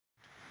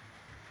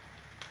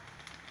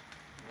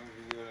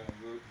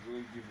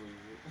give you.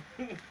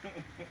 It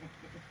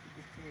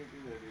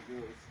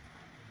goes.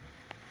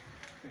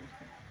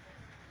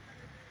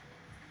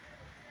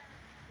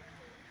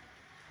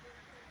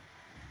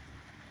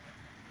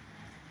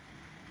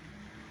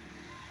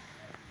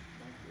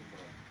 Thank you,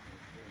 Bob.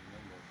 Okay,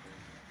 remember, it's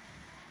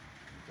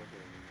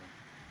okay,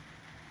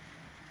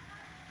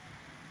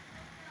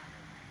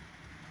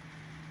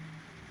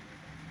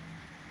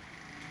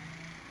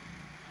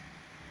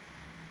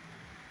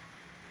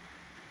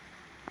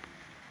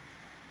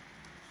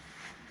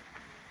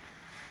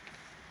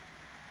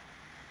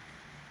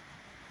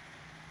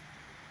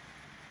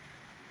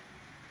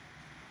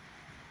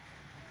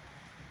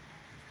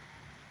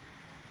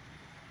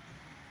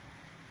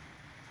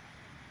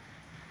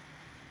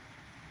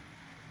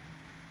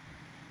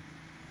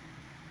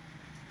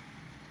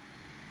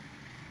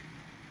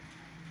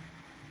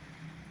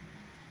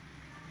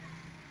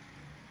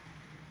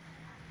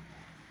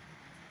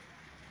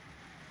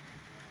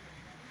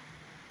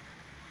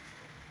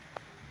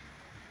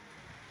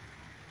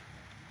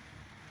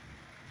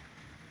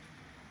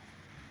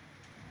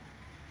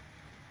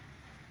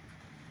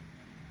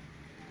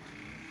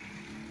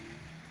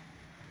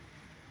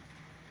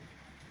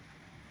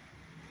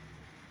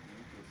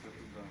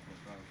 settle down for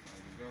class. I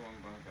will get one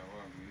bank I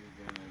will use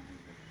them every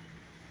day.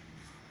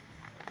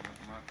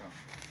 Mark up.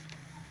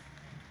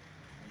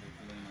 And they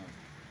clean up.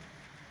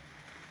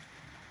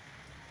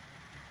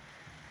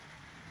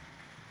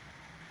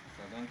 If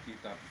I don't keep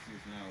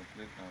 36 now, I'll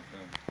play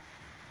myself.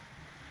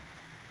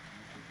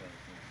 Keep 36.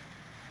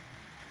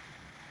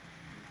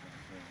 Keep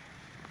myself.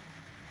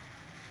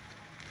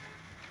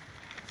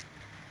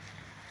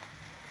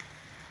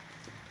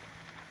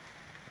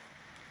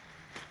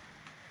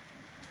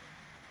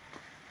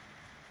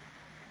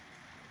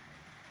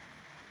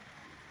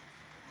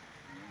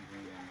 Don't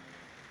bring them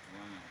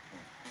one and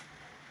four.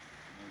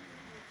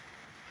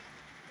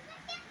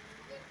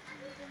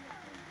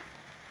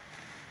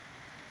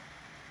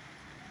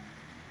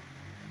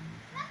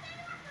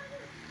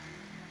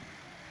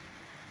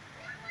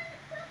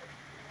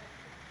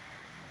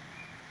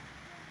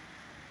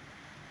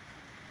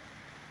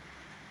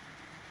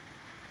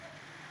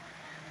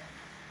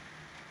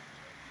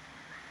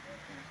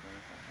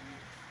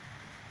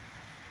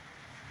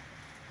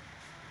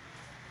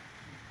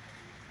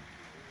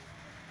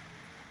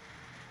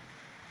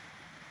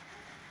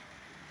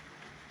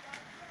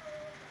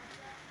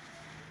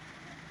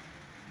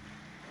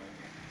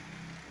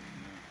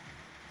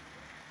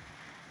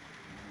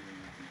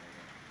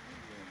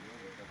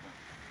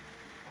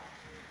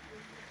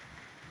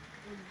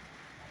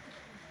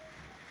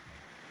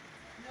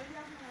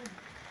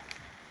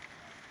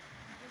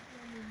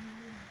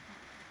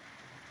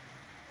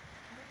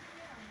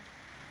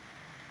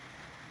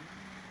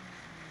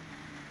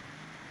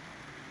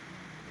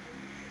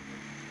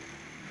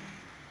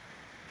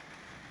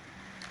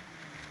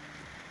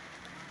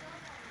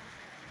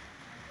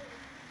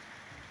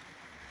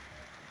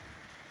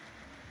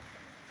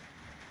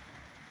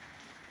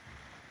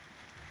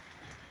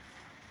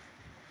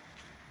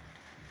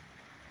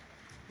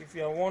 If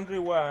you are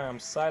wondering why I am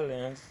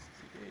silent,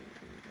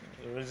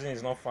 the reason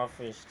is not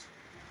far-fetched.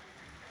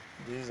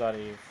 These are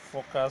the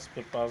forecast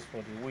papers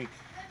for the week.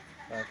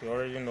 Like you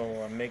already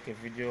know, I make a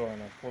video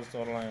and I post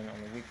online on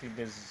a weekly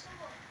basis.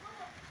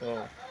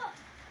 So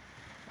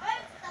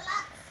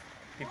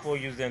people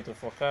use them to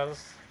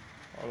forecast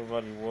all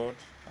over the world.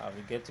 I'll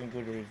be getting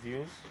good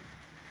reviews.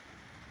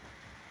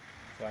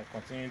 So I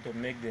continue to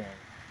make them.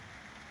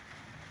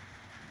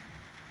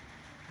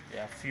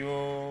 There are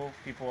few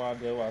people out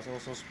there who are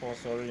also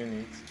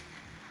sponsoring it.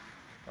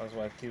 That's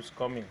why it keeps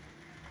coming.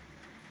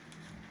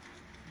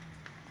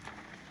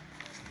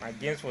 My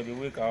games for the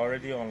week are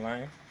already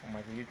online on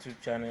my YouTube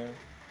channel.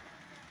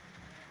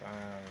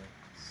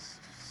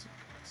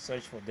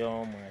 Search for them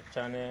on my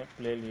channel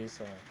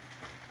playlist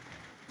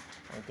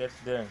and get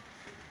them.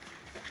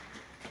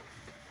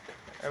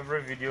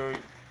 Every video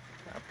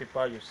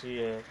paper you see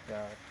here, they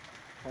are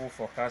full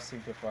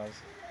forecasting papers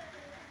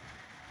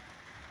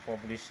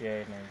published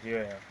here in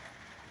Nigeria.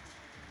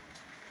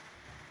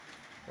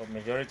 But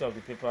majority of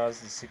the papers,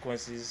 the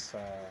sequences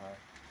are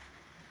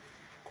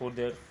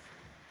coded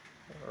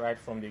right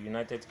from the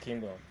United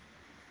Kingdom.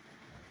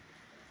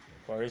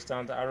 For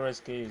instance,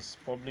 RSK is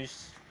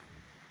published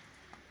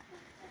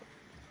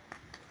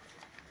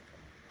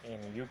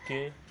in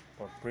UK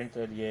but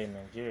printed here in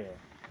Nigeria.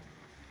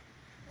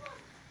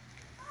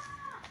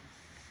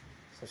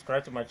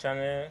 Subscribe to my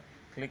channel,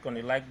 click on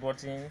the like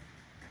button,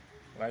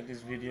 like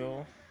this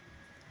video,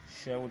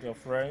 share with your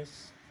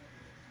friends.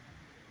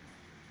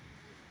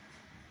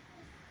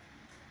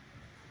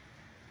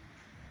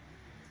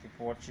 Keep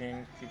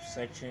watching, keep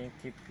searching,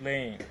 keep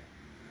playing.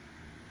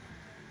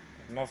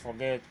 Do not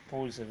forget,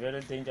 pool is a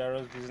very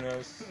dangerous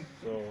business,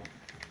 so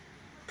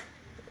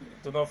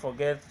do not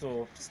forget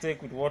to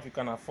stick with what you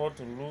can afford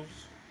to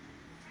lose.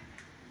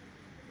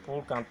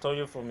 Pool can turn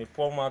you from a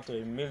poor man to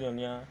a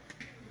millionaire.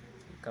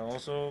 It can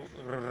also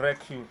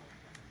wreck you.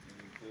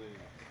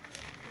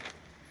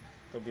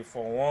 To be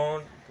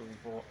forewarned, to be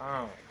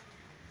forearmed.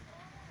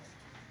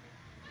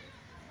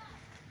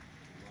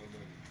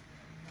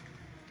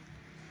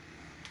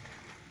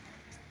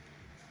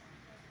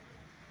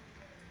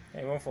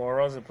 Even for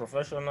us, the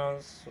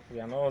professionals, we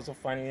are not also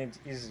finding it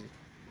easy.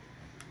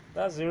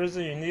 That's the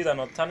reason you need an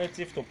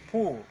alternative to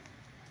pool.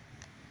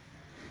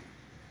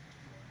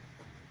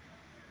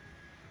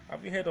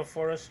 Have you heard of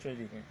forex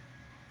trading?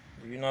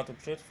 Do you know how to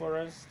trade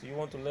forex? Do you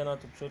want to learn how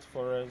to trade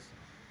forex?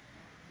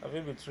 Have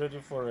you been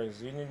trading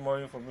forex? You need more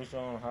information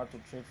on how to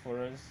trade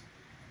forex?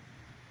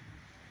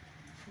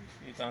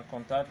 You can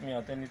contact me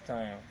at any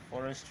time.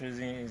 Forex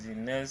trading is the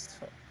next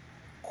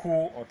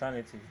cool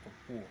alternative to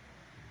pool.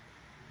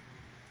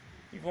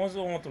 If you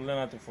also want to learn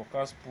how to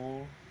forecast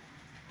pool,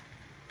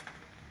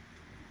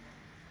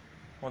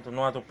 want to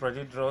know how to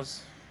predict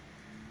draws,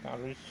 you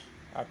can reach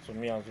out to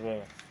me as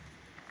well.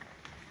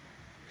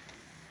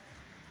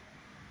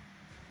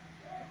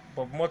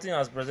 Bob Morton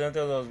has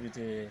presented us with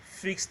a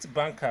fixed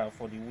banker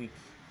for the week,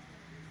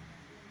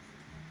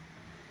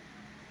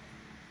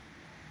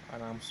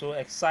 and I'm so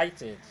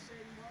excited.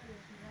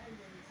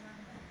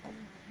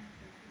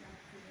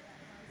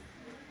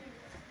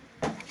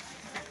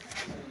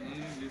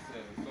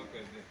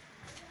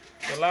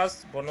 The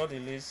last but not the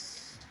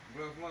least,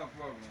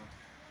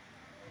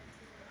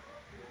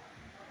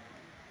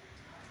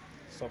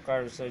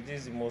 soccer research.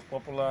 This is the most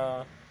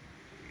popular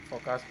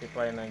forecast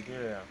paper in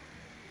Nigeria.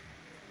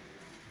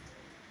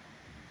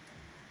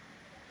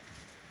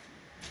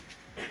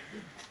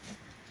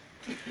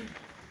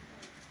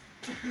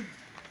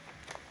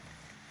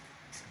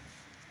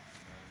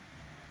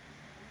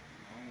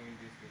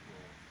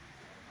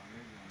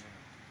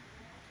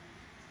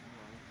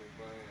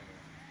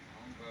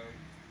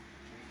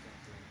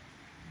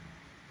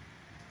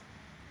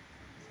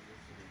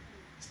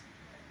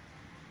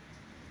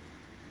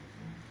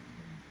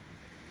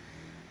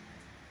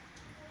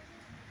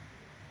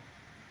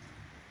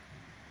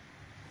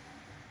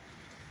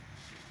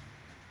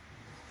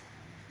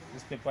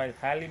 This paper is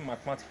highly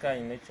mathematical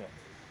in nature.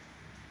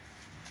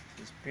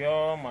 It's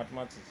pure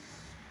mathematics.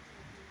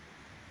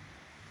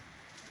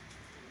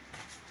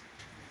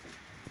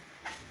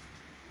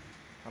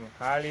 And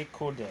highly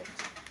coded.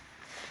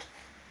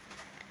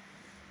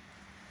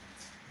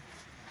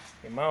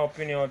 In my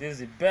opinion, this is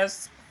the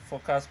best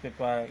forecast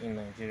paper in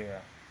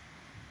Nigeria.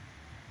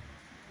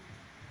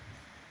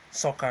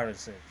 Soccer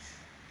research.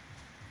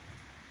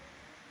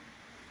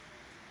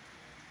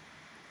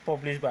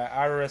 Published by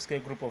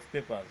RSK Group of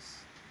Papers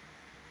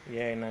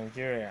here in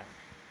Nigeria.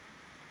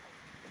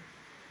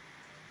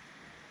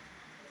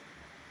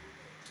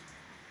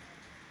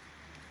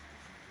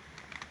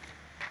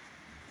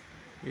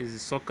 This is the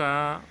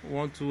soccer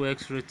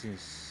 1-2x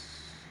ratings.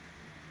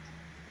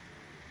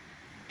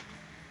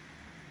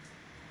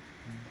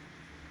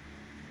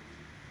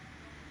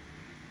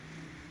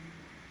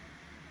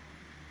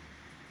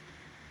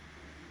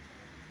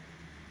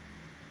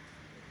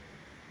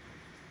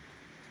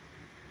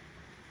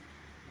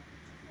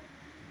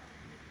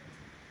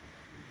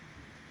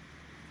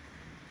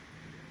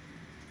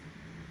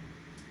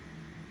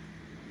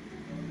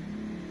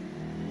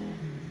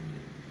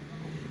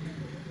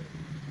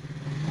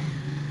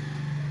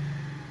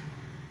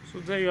 So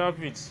there you have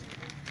it.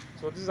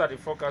 So these are the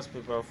forecast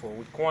paper for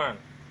week 1.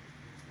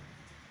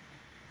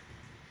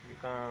 You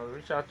can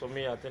reach out to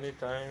me at any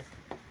time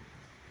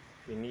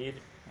if you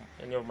need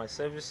any of my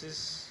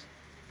services.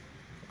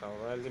 I can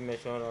rightly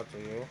mention that to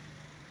you.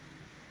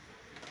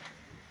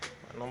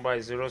 My number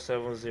is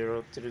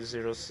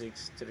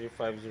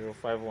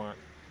 070-306-35051.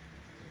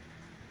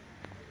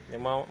 The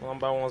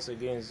number once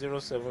again is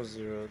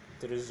 070-306-35051.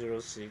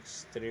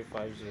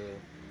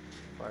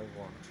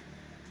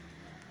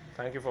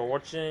 Thank you for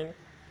watching.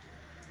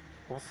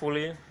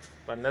 Hopefully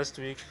by next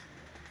week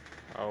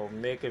I'll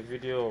make a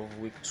video of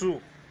week 2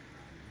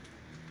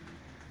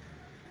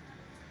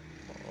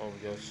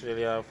 of the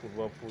Australia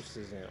football pool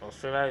season.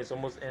 Australia is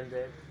almost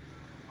ended.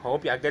 I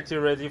hope you are getting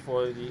ready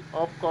for the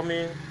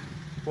upcoming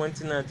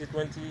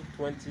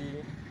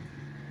 2019-2020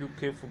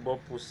 UK football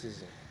pool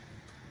season.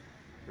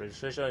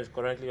 Registration is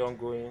currently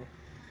ongoing.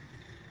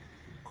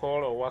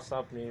 Call or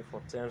WhatsApp me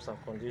for terms and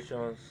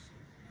conditions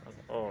and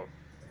all.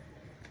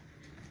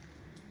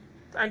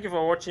 Thank you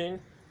for watching.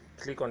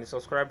 Click on the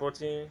subscribe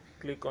button,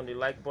 click on the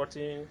like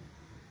button,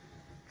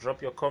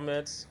 drop your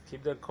comments,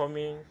 keep them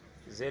coming.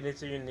 Is there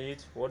anything you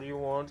need? What do you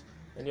want?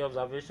 Any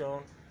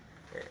observation,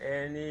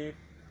 any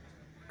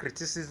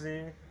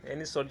criticism,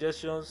 any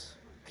suggestions?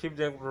 Keep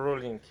them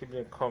rolling, keep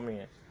them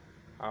coming.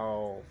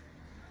 I'll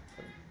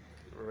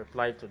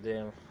reply to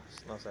them as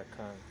soon as I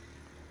can.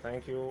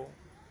 Thank you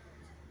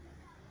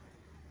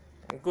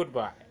and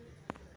goodbye.